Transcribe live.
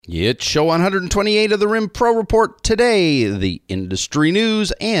It's show 128 of the RIM Pro Report today, the industry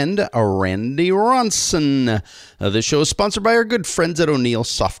news, and Randy Ronson. This show is sponsored by our good friends at O'Neill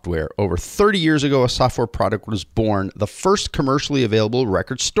Software. Over 30 years ago, a software product was born, the first commercially available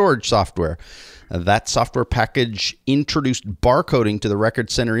record storage software. That software package introduced barcoding to the record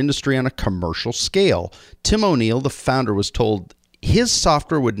center industry on a commercial scale. Tim O'Neill, the founder, was told his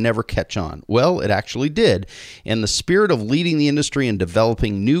software would never catch on. Well, it actually did, and the spirit of leading the industry and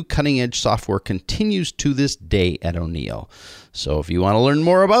developing new cutting-edge software continues to this day at O'Neill. So if you want to learn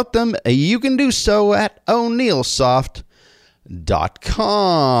more about them, you can do so at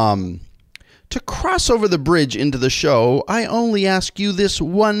o'neillsoft.com. To cross over the bridge into the show, I only ask you this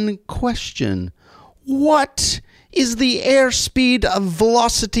one question. What is the airspeed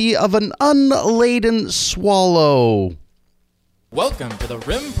velocity of an unladen swallow? Welcome to the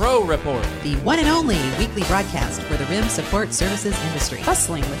RIM Pro Report, the one and only weekly broadcast for the RIM support services industry,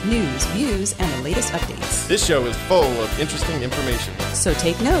 bustling with news, views, and the latest updates. This show is full of interesting information. So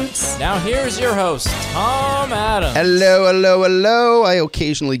take notes. Now here's your host, Tom Adams. Hello. I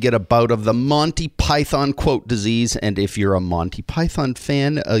occasionally get a bout of the Monty Python quote disease, and if you're a Monty Python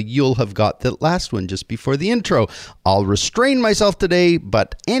fan, you'll have got that last one just before the intro. I'll restrain myself today,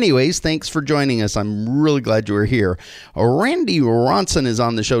 but anyways, thanks for joining us. I'm really glad you were here. Randy Ronson is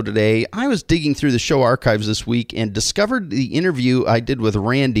on the show today. I was digging through the show archives this week and discovered the interview I did with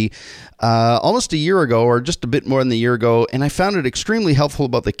Randy almost a year ago, or just a bit more than a year ago, and I found it extremely helpful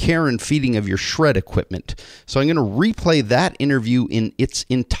about the care and feeding of your shred equipment. So I'm going to replay that interview in its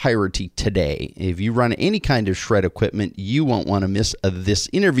entirety today. If you run any kind of shred equipment, you won't want to miss this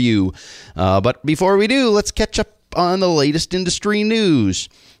interview. But before we do, let's catch up on the latest industry news.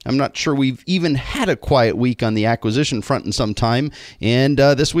 I'm not sure we've even had a quiet week on the acquisition front in some time, and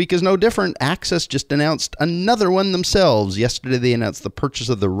this week is no different. Access just announced another one themselves. Yesterday, they announced the purchase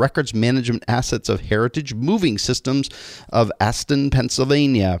of the records management assets of Heritage Moving Systems of Aston,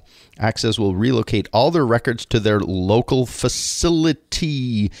 Pennsylvania. Access will relocate all their records to their local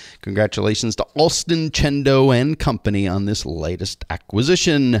facility. Congratulations to Alston, Chendo, and company on this latest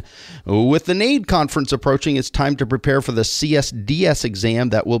acquisition. With the NAID conference approaching, it's time to prepare for the CSDS exam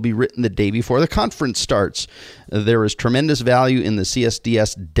that will be written the day before the conference starts. There is tremendous value in the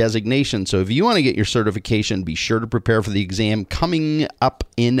CSDS designation, so if you want to get your certification, be sure to prepare for the exam coming up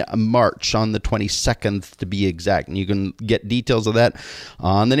in March, on the 22nd to be exact. And you can get details of that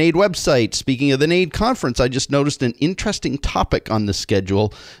on the NAID website. Speaking of the NAID conference, I just noticed an interesting topic on the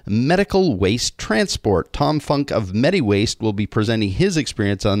schedule: medical waste transport. Tom Funk of MediWaste will be presenting his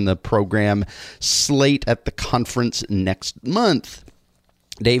experience on the program slate at the conference next month.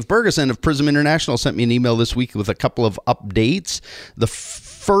 Dave Bergeson of Prism International sent me an email this week with a couple of updates. The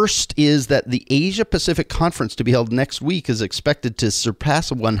first is that the Asia Pacific Conference to be held next week is expected to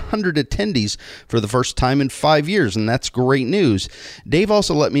surpass 100 attendees for the first time in 5 years, and that's great news. Dave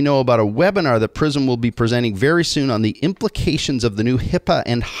also let me know about a webinar that Prism will be presenting very soon on the implications of the new HIPAA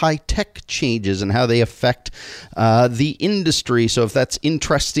and high-tech changes and how they affect the industry. So if that's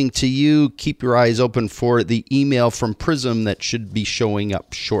interesting to you, keep your eyes open for the email from Prism that should be showing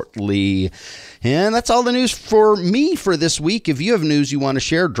up shortly. And that's all the news for me for this week. If you have news you want to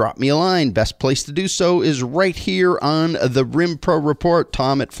share, drop me a line. Best place to do so is right here on the RIM Pro Report.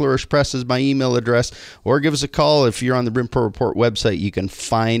 Tom at Flourish Press is my email address, or give us a call. If you're on the RIM Pro Report website, you can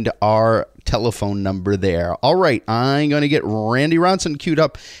find our telephone number there. All right, I'm going to get Randy Ronson queued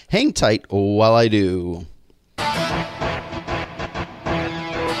up. Hang tight while I do.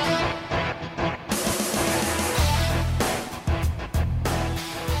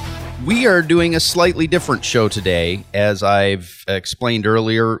 We are doing a slightly different show today, as I've explained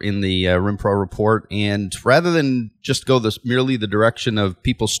earlier in the RIM Pro Report. And rather than just go merely the direction of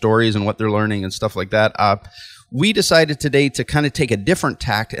people's stories and what they're learning and stuff like that, we decided today to kind of take a different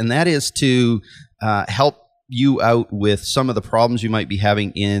tact, and that is to help you out with some of the problems you might be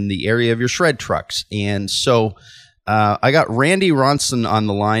having in the area of your shred trucks. And so I got Randy Ronson on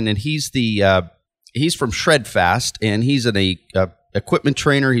the line, and he's from Shredfast, and he's a equipment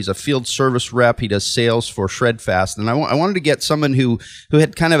trainer. He's a field service rep. He does sales for Shredfast. And I wanted to get someone who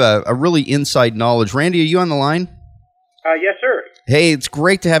had kind of a really inside knowledge. Randy, are you on the line? Yes, sir. Hey, it's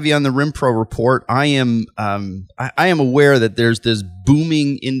great to have you on the RIM Pro Report. I am aware that there's this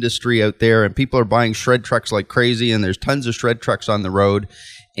booming industry out there, and people are buying shred trucks like crazy, and there's tons of shred trucks on the road.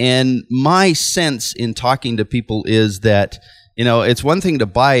 And my sense in talking to people is that, you know, it's one thing to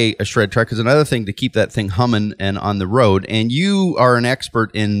buy a shred truck, it's another thing to keep that thing humming and on the road. And you are an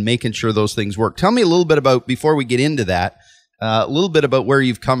expert in making sure those things work. Tell me a little bit about, before we get into that, a little bit about where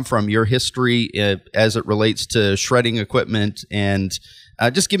you've come from, your history as it relates to shredding equipment, and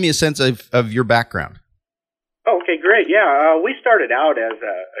Just give me a sense of your background. Okay, great. Yeah, we started out as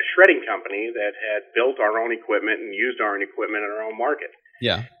a shredding company that had built our own equipment and used our own equipment in our own market.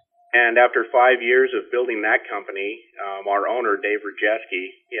 Yeah. And after 5 years of building that company, our owner, Dave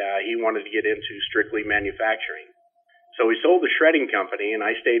Rajeski, he wanted to get into strictly manufacturing. So we sold the shredding company, and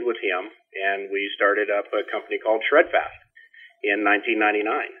I stayed with him, and we started up a company called Shredfast in 1999.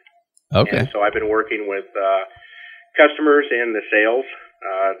 Okay. And so I've been working with customers in the sales,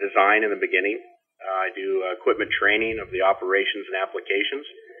 design in the beginning. I do equipment training of the operations and applications,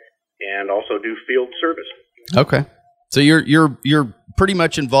 and also do field service. Okay. So you're pretty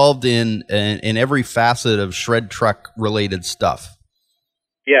much involved in every facet of shred truck related stuff.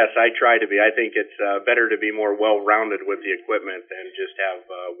 Yes, I try to be. I think it's better to be more well-rounded with the equipment than just have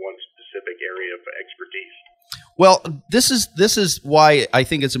one specific area of expertise. Well, this is why I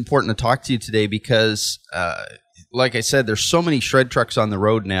think it's important to talk to you today, because like I said, there's so many shred trucks on the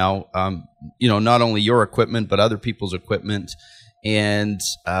road now. Not only your equipment but other people's equipment. And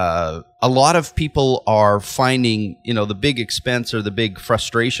a lot of people are finding, the big expense or the big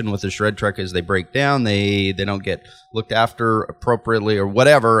frustration with the shred truck is they break down, they don't get looked after appropriately or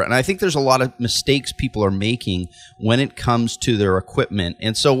whatever. And I think there's a lot of mistakes people are making when it comes to their equipment.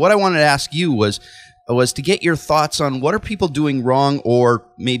 And so what I wanted to ask you was to get your thoughts on what are people doing wrong, or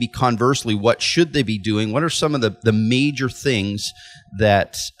maybe conversely, what should they be doing? What are some of the major things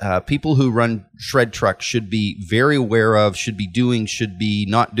that people who run shred trucks should be very aware of, should be doing, should be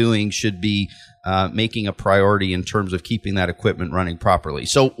not doing, should be making a priority in terms of keeping that equipment running properly?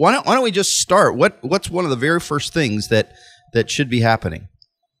 So why don't we just start? What's one of the very first things that should be happening?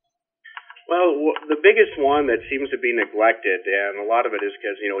 Well, the biggest one that seems to be neglected, and a lot of it is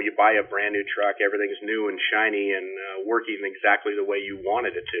because, you buy a brand new truck, everything's new and shiny and working exactly the way you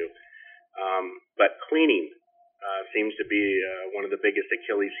wanted it to. But cleaning seems to be one of the biggest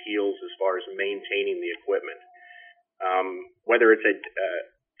Achilles heels as far as maintaining the equipment. Whether it's a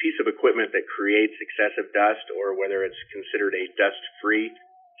piece of equipment that creates excessive dust or whether it's considered a dust-free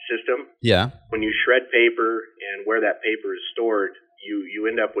system. Yeah. When you shred paper and where that paper is stored, you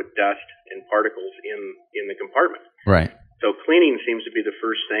end up with dust and particles in the compartment. Right. So cleaning seems to be the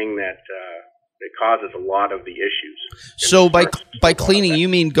first thing that causes a lot of the issues. So by cleaning, you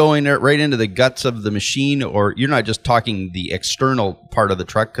mean going right into the guts of the machine, or you're not just talking the external part of the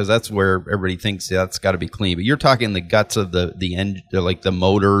truck, because that's where everybody thinks that's got to be clean, but you're talking the guts of the engine, like the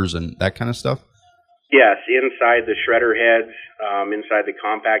motors and that kind of stuff? Yes, inside the shredder heads, inside the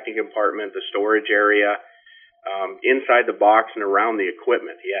compacting compartment, the storage area, inside the box and around the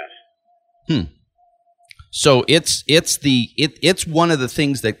equipment, yes. So it's one of the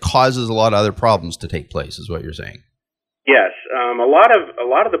things that causes a lot of other problems to take place, is what you're saying. Yes, a lot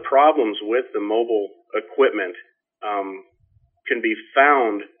of the problems with the mobile equipment can be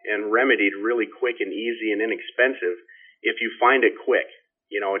found and remedied really quick and easy and inexpensive if you find it quick.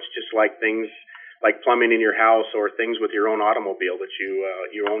 It's just like things like plumbing in your house or things with your own automobile that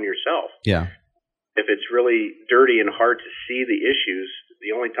you own yourself. Yeah. If it's really dirty and hard to see the issues,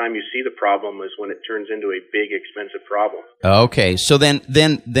 the only time you see the problem is when it turns into a big, expensive problem. Okay, so then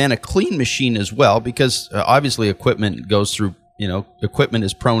a clean machine as well, because obviously equipment goes through. Equipment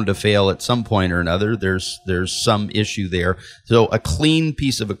is prone to fail at some point or another. There's some issue there. So a clean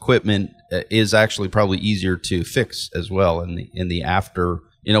piece of equipment is actually probably easier to fix as well in the after.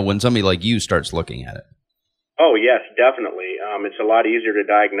 When somebody like you starts looking at it. Oh yes, definitely. It's a lot easier to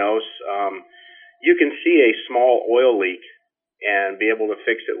diagnose. You can see a small oil leak and be able to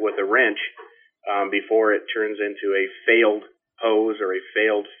fix it with a wrench before it turns into a failed hose or a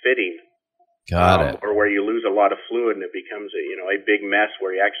failed fitting. Got it. Or where you lose a lot of fluid and it becomes a big mess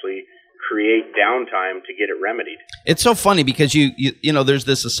where you actually create downtime to get it remedied. It's so funny because you there's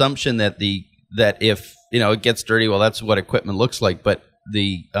this assumption that if it gets dirty, well, that's what equipment looks like. But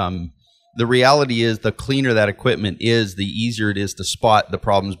the reality is, the cleaner that equipment is, the easier it is to spot the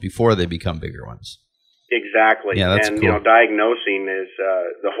problems before they become bigger ones. Exactly. Yeah, that's and cool. Diagnosing is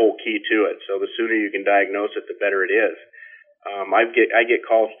the whole key to it. So the sooner you can diagnose it, the better it is. I get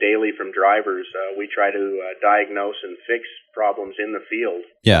calls daily from drivers. We try to diagnose and fix problems in the field.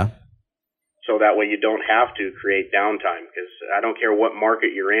 Yeah. So that way you don't have to create downtime, because I don't care what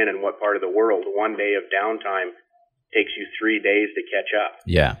market you're in and what part of the world, 1 day of downtime takes you 3 days to catch up.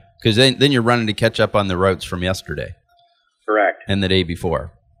 Yeah, because then you're running to catch up on the routes from yesterday. Correct. And the day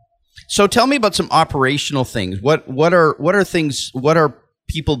before. So tell me about some operational things. What are things? What are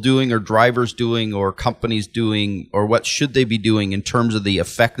people doing, or drivers doing, or companies doing, or what should they be doing in terms of the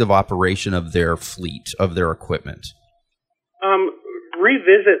effective operation of their fleet, of their equipment?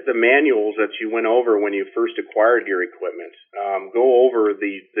 revisit the manuals that you went over when you first acquired your equipment. Go over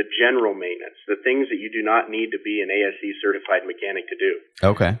the general maintenance, the things that you do not need to be an ASE certified mechanic to do.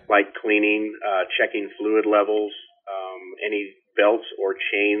 Okay. Like cleaning, checking fluid levels, any belts or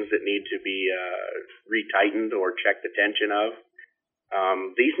chains that need to be retightened or check the tension of.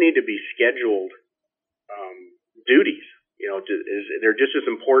 These need to be scheduled duties. They're just as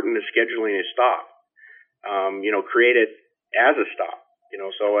important as scheduling a stop. Create it as a stop.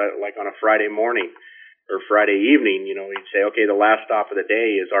 So like on a Friday morning or Friday evening, you'd say, okay, the last stop of the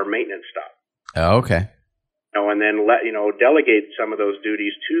day is our maintenance stop. Oh, okay. And then delegate some of those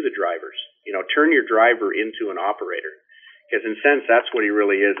duties to the drivers. Turn your driver into an operator. Because in a sense, that's what he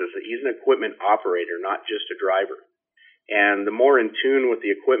really is that he's an equipment operator, not just a driver. And the more in tune with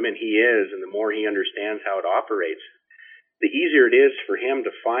the equipment he is and the more he understands how it operates, the easier it is for him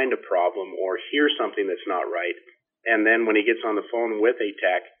to find a problem or hear something that's not right. And then when he gets on the phone with a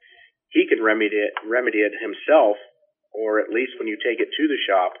tech, he can remedy it himself, or at least when you take it to the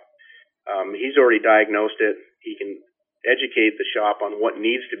shop, he's already diagnosed it. He can educate the shop on what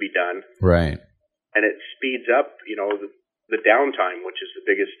needs to be done. Right. And it speeds up, the downtime, which is the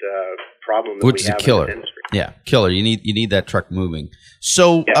biggest problem that which we have is a killer. in this industry. Yeah, killer. You need that truck moving.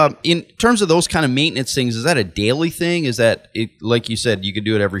 So, in terms of those kind of maintenance things, is that a daily thing? Is that like you said, you could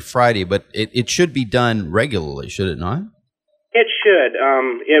do it every Friday, but it should be done regularly, should it not? It should.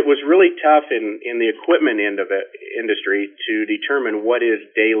 It was really tough in the equipment end of the industry to determine what is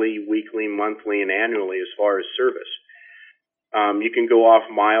daily, weekly, monthly, and annually as far as service. You can go off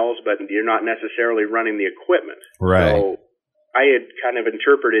miles, but you're not necessarily running the equipment. Right. So I had kind of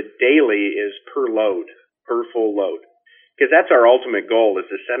interpreted daily is per load, per full load. Because that's our ultimate goal, is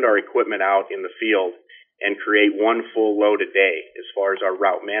to send our equipment out in the field and create one full load a day as far as our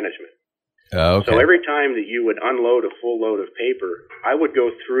route management. Okay. So every time that you would unload a full load of paper, I would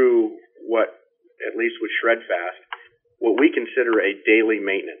go through what, at least with Shredfast, what we consider a daily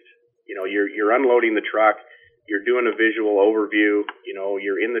maintenance. You're unloading the truck, you're doing a visual overview,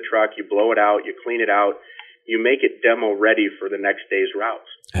 you're in the truck, you blow it out, you clean it out, you make it demo ready for the next day's routes.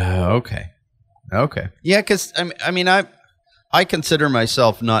 Okay. Yeah, because I consider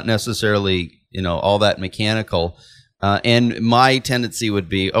myself not necessarily all that mechanical, and my tendency would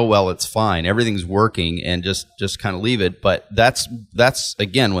be, oh well, it's fine, everything's working, and just kind of leave it. But that's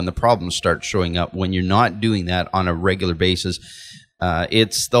again when the problems start showing up, when you're not doing that on a regular basis.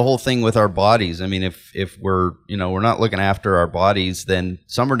 It's the whole thing with our bodies. I mean, if we're we're not looking after our bodies, then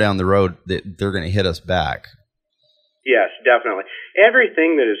somewhere down the road they're going to hit us back. Yes, definitely.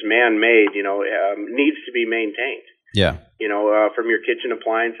 Everything that is man-made, needs to be maintained. Yeah. From your kitchen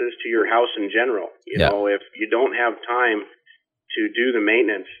appliances to your house in general. If you don't have time to do the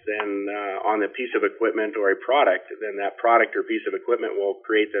maintenance, then on the piece of equipment or a product, then that product or piece of equipment will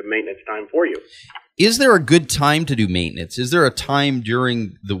create the maintenance time for you. Is there a good time to do maintenance? Is there a time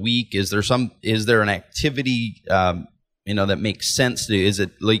during the week? Is there an activity that makes sense to? Is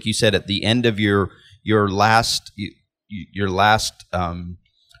it, like you said, at the end of your last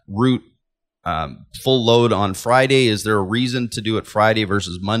route, full load on Friday? Is there a reason to do it Friday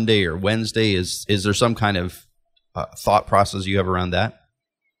versus Monday or Wednesday? Is there some kind of thought process you have around that?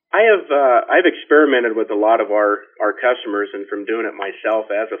 I've experimented with a lot of our customers, and from doing it myself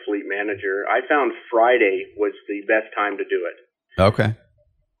as a fleet manager, I found Friday was the best time to do it. Okay.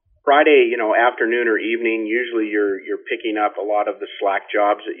 Friday, afternoon or evening, usually you're picking up a lot of the slack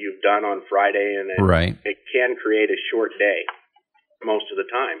jobs that you've done on Friday, and it can create a short day most of the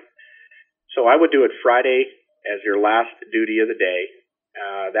time. So I would do it Friday as your last duty of the day.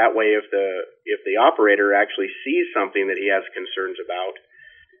 That way, if the operator actually sees something that he has concerns about,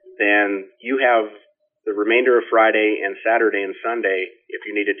 then you have the remainder of Friday and Saturday and Sunday, if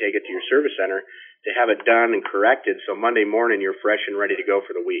you need to take it to your service center, to have it done and corrected, so Monday morning you're fresh and ready to go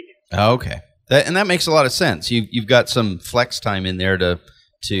for the week. Okay, that makes a lot of sense. You've got some flex time in there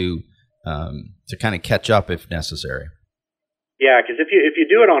to kind of catch up if necessary. Yeah, because if you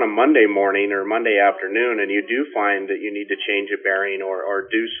do it on a Monday morning or Monday afternoon, and you do find that you need to change a bearing or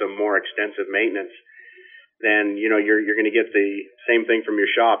do some more extensive maintenance, then you're going to get the same thing from your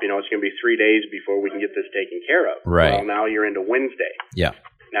shop. It's going to be 3 days before we can get this taken care of. Right. Well, now you're into Wednesday. Yeah.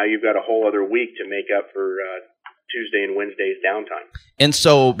 Now you've got a whole other week to make up for Tuesday and Wednesday's downtime. And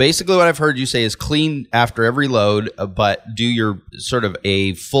so basically what I've heard you say is clean after every load, but do your sort of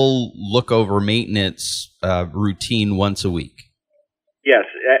a full look over maintenance routine once a week. Yes,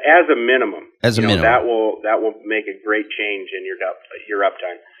 as a minimum. As a minimum. That will make a great change in your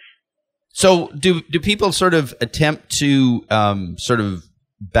uptime. So do people sort of attempt to sort of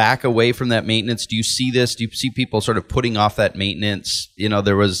back away from that maintenance? Do you see this? Do you see people sort of putting off that maintenance?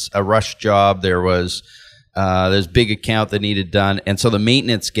 There was a rush job. There's big account that needed done, and so the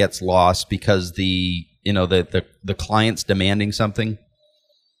maintenance gets lost because the client's demanding something.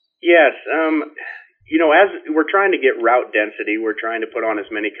 Yes. As we're trying to get route density, we're trying to put on as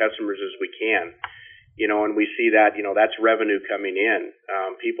many customers as we can. And we see that, that's revenue coming in.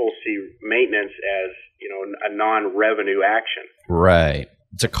 People see maintenance as, a non-revenue action. Right.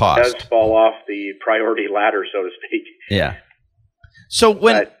 It's a cost. It does fall off the priority ladder, so to speak. Yeah. So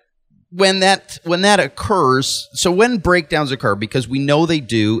when that occurs, so when breakdowns occur, because we know they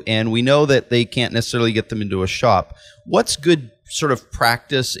do, and we know that they can't necessarily get them into a shop, what's good sort of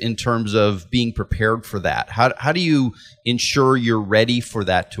practice in terms of being prepared for that? How do you ensure you're ready for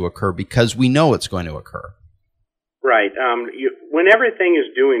that to occur? Because we know it's going to occur. Right. When everything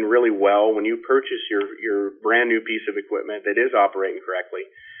is doing really well, when you purchase your brand new piece of equipment that is operating correctly,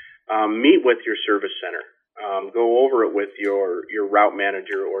 meet with your service center. Go over it with your route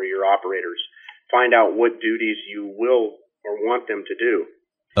manager or your operators. Find out what duties you will or want them to do.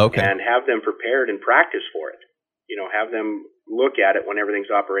 Okay. And have them prepared and practice for it. Have them look at it when everything's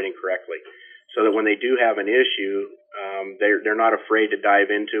operating correctly, so that when they do have an issue, they're not afraid to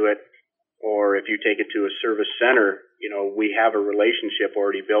dive into it. Or if you take it to a service center, we have a relationship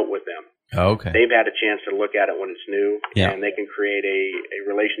already built with them. Okay. They've had a chance to look at it when it's new, yeah. and they can create a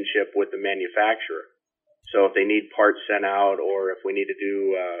relationship with the manufacturer. So if they need parts sent out, or if we need to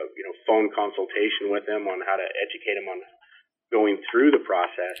do phone consultation with them on how to educate them on going through the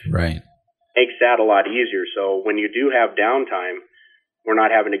process, right, makes that a lot easier. So when you do have downtime, we're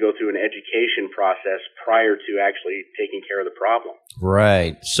not having to go through an education process prior to actually taking care of the problem.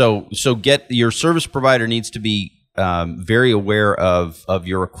 Right. So get your service provider needs to be very aware of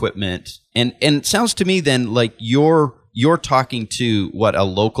your equipment, and it sounds to me then like you're talking to a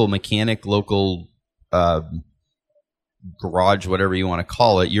local mechanic, local garage, whatever you want to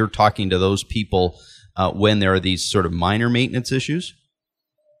call it. You're talking to those people when there are these sort of minor maintenance issues.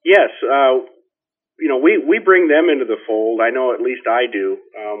 Yes, we bring them into the fold. I know at least I do.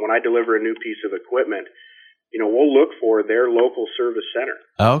 When I deliver a new piece of equipment, we'll look for their local service center.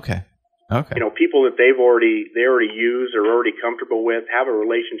 Oh, okay. Okay. People that they already use or already comfortable with, have a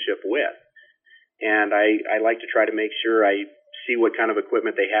relationship with. And I like to try to make sure I see what kind of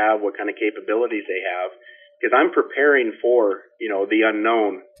equipment they have, what kind of capabilities they have, because I'm preparing for, the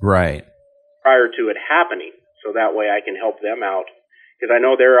unknown. Right. Prior to it happening, so that way I can help them out. Because I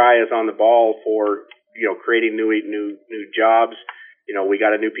know their eye is on the ball for, creating new jobs. We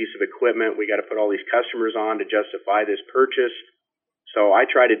got a new piece of equipment. We got to put all these customers on to justify this purchase. So I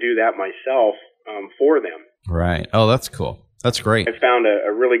try to do that myself for them. Right. Oh, that's cool. That's great. I found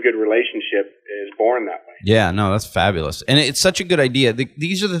a really good relationship is born that way. Yeah, no, that's fabulous. And it's such a good idea.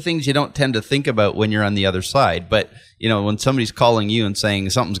 These are the things you don't tend to think about when you're on the other side. But, when somebody's calling you and saying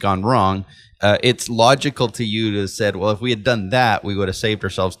something's gone wrong, it's logical to you to have said, well, if we had done that, we would have saved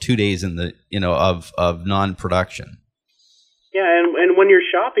ourselves 2 days in the, of non-production. Yeah, and when you're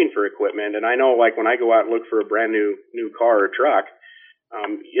shopping for equipment, and I know like when I go out and look for a brand new car or truck,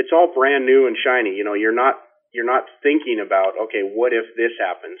 it's all brand new and shiny. You're not thinking about, okay, what if this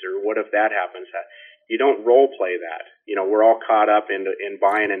happens or what if that happens? You don't role play that. We're all caught up in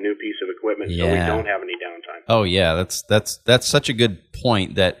buying a new piece of equipment, so we don't have any downtime. Oh yeah, that's such a good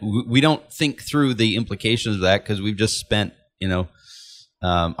point that we don't think through the implications of that because we've just spent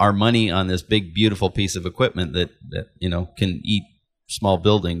our money on this big beautiful piece of equipment that can eat small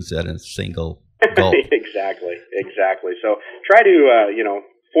buildings at a single gulp. Exactly. So try to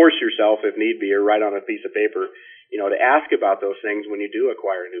force yourself if need be, or write on a piece of paper, to ask about those things when you do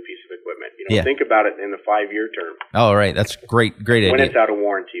acquire a new piece of equipment. Think about it in the 5-year term. Oh, right. That's great idea. When it's out of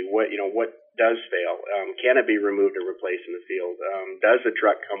warranty, what does fail? Can it be removed or replaced in the field? Does the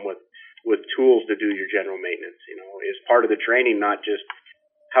truck come with tools to do your general maintenance? Is part of the training not just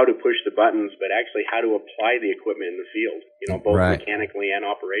how to push the buttons, but actually how to apply the equipment in the field, both right. mechanically and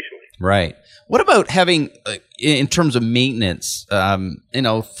operationally. Right. What about having, in terms of maintenance,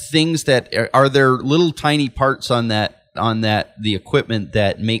 things that are there little tiny parts on the equipment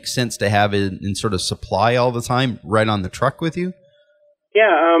that make sense to have in sort of supply all the time, right on the truck with you?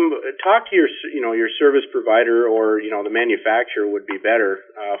 Yeah, talk to your service provider or, the manufacturer would be better.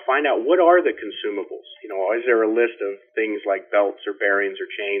 Find out what are the consumables. Is there a list of things like belts or bearings or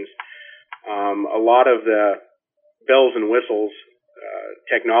chains? A lot of the bells and whistles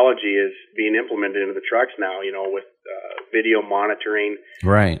technology is being implemented into the trucks now, with video monitoring.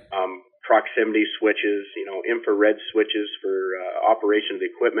 Right. Proximity switches, infrared switches for operation of the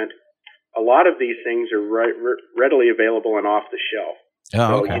equipment. A lot of these things are readily available and off the shelf.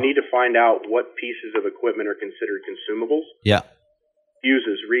 Oh, so you need to find out what pieces of equipment are considered consumables. Yeah.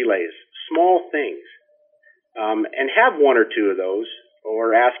 Fuses, relays, small things. And have one or two of those,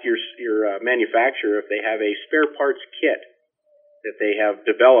 or ask your manufacturer if they have a spare parts kit that they have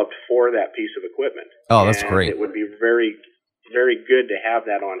developed for that piece of equipment. Oh, that's and great. It would be very, very good to have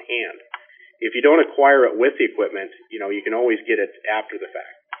that on hand. If you don't acquire it with the equipment, you can always get it after the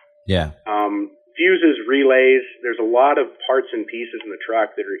fact. Yeah. Fuses, relays, there's a lot of parts and pieces in the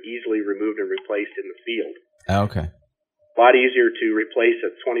truck that are easily removed and replaced in the field. Okay. A lot easier to replace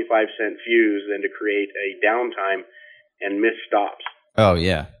a 25-cent fuse than to create a downtime and miss stops. Oh,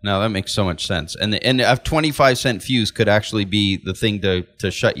 yeah. No, that makes so much sense. And a 25-cent fuse could actually be the thing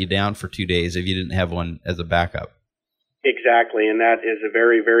to shut you down for 2 days if you didn't have one as a backup. Exactly, and that is a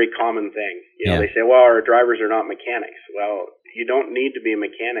very, very common thing. Yeah. They say, well, our drivers are not mechanics. Well, you don't need to be a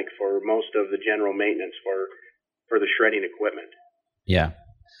mechanic for most of the general maintenance for the shredding equipment. Yeah.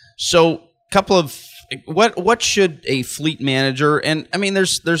 So, what should a fleet manager, and I mean,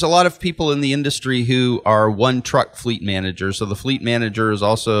 there's a lot of people in the industry who are one truck fleet managers. So the fleet manager is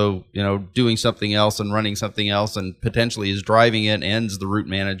also, doing something else and running something else, and potentially is driving it and is the route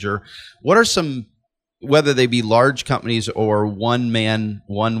manager. What are some, whether they be large companies or one man,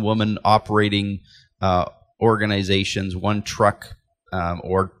 one woman operating organizations, one truck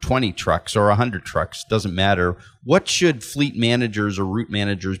or 20 trucks or 100 trucks, doesn't matter. What should fleet managers or route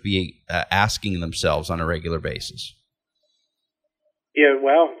managers be asking themselves on a regular basis? Yeah,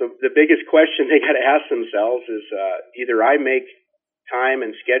 well, the biggest question they got to ask themselves is either I make time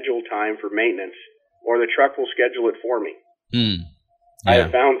and schedule time for maintenance, or the truck will schedule it for me. Yeah. I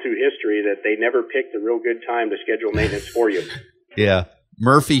have found through history that they never pick the real good time to schedule maintenance for you. Yeah.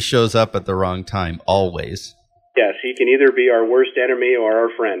 Murphy shows up at the wrong time, always. Yes, he can either be our worst enemy or our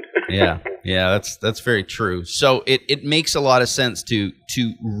friend. Yeah, that's very true. So it makes a lot of sense to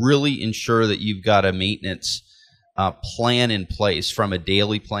really ensure that you've got a maintenance plan in place, from a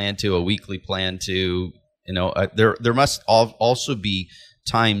daily plan to a weekly plan to, there must also be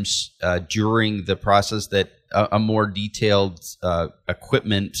times during the process that a more detailed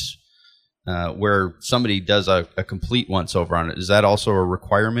equipment where somebody does a complete once over on it. Is that also a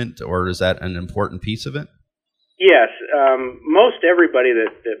requirement, or is that an important piece of it? Yes, most everybody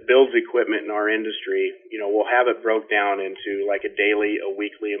that builds equipment in our industry, will have it broke down into like a daily, a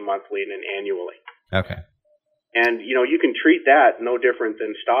weekly, a monthly, and an annually. Okay. And, you can treat that no different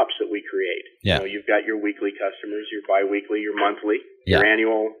than stops that we create. Yeah. You've got your weekly customers, your biweekly, your monthly, your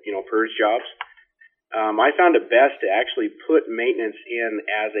annual, purge jobs. I found it best to actually put maintenance in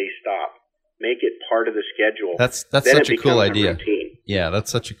as a stop. Make it part of the schedule. That's such a cool idea. Yeah,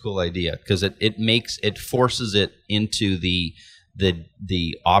 that's such a cool idea, because it forces it into the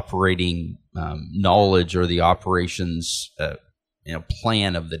operating knowledge or the operations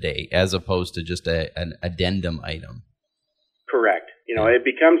plan of the day, as opposed to just an addendum item. Correct. It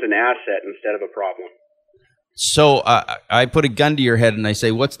becomes an asset instead of a problem. So I put a gun to your head and I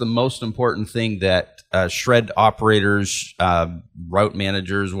say, what's the most important thing that shred operators, route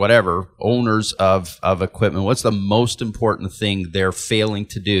managers, whatever, owners of equipment, what's the most important thing they're failing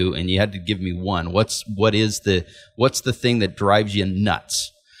to do? And you had to give me one. What's the thing that drives you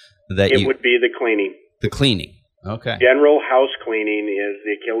nuts? It would be the cleaning. The cleaning. Okay. General house cleaning is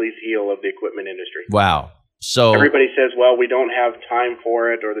the Achilles heel of the equipment industry. Wow. So everybody says, well, we don't have time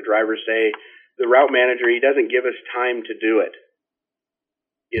for it, or the drivers say, the route manager, he doesn't give us time to do it.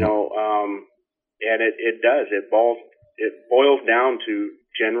 And it does. It boils down to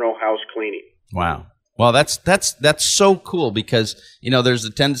general house cleaning. Wow. Well, that's so cool, because there's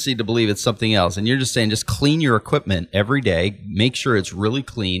a tendency to believe it's something else, and you're just saying just clean your equipment every day, make sure it's really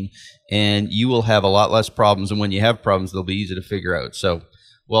clean, and you will have a lot less problems. And when you have problems, they'll be easy to figure out. So,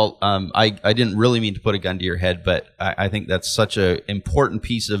 well, I didn't really mean to put a gun to your head, but I think that's such an important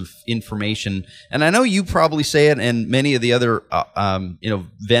piece of information. And I know you probably say it, and many of the other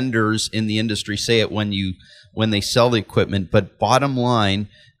vendors in the industry say it when they sell the equipment. But bottom line,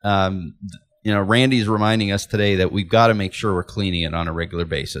 Randy's reminding us today that we've got to make sure we're cleaning it on a regular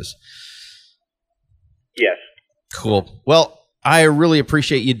basis. Yes. Cool. Well, I really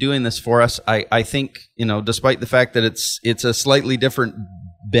appreciate you doing this for us. I think, despite the fact that it's a slightly different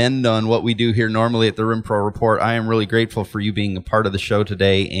bend on what we do here normally at the Rim Pro Report, I am really grateful for you being a part of the show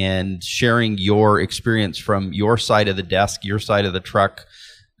today and sharing your experience from your side of the desk, your side of the truck.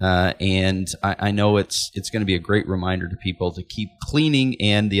 And I know it's going to be a great reminder to people to keep cleaning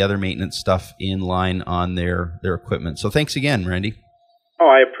and the other maintenance stuff in line on their equipment. So thanks again, Randy. Oh,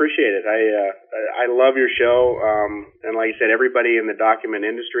 I appreciate it. I love your show. And like I said, everybody in the document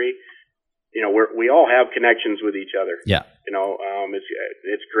industry, we all have connections with each other. Yeah.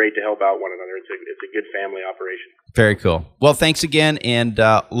 It's great to help out one another. It's a good family operation. Very cool. Well, thanks again, and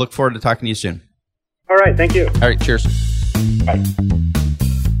look forward to talking to you soon. All right. Thank you. All right. Cheers. Bye.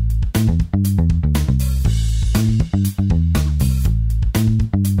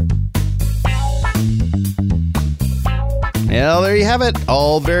 Well, there you have it.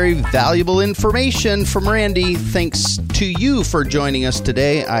 All very valuable information from Randy. Thanks to you for joining us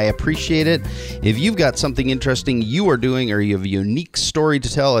today. I appreciate it. If you've got something interesting you are doing or you have a unique story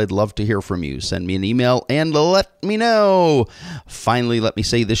to tell, I'd love to hear from you. Send me an email and let me know. Finally, let me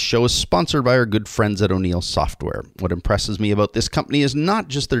say this show is sponsored by our good friends at O'Neill Software. What impresses me about this company is not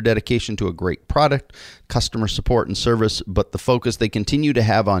just their dedication to a great product, customer support, and service, but the focus they continue to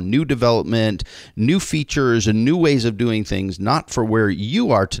have on new development, new features, and new ways of doing things, not for where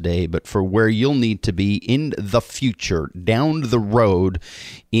you are today, but for where you'll need to be in the future, down the road,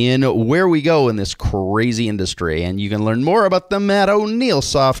 in where we go in this crazy industry. And you can learn more about them at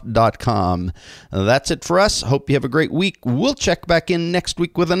o'neillsoft.com. That's it for us. Hope you have a great week. We'll check back in next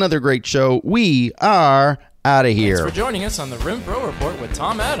week with another great show. We are out of here. Thanks for joining us on the Rim Pro Report with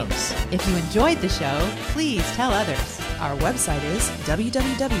Tom Adams. If you enjoyed the show, please tell others. Our website is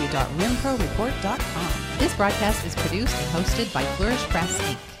www.rimproreport.com. This broadcast is produced and hosted by Flourish Press,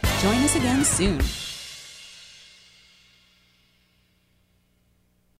 Inc. Join us again soon.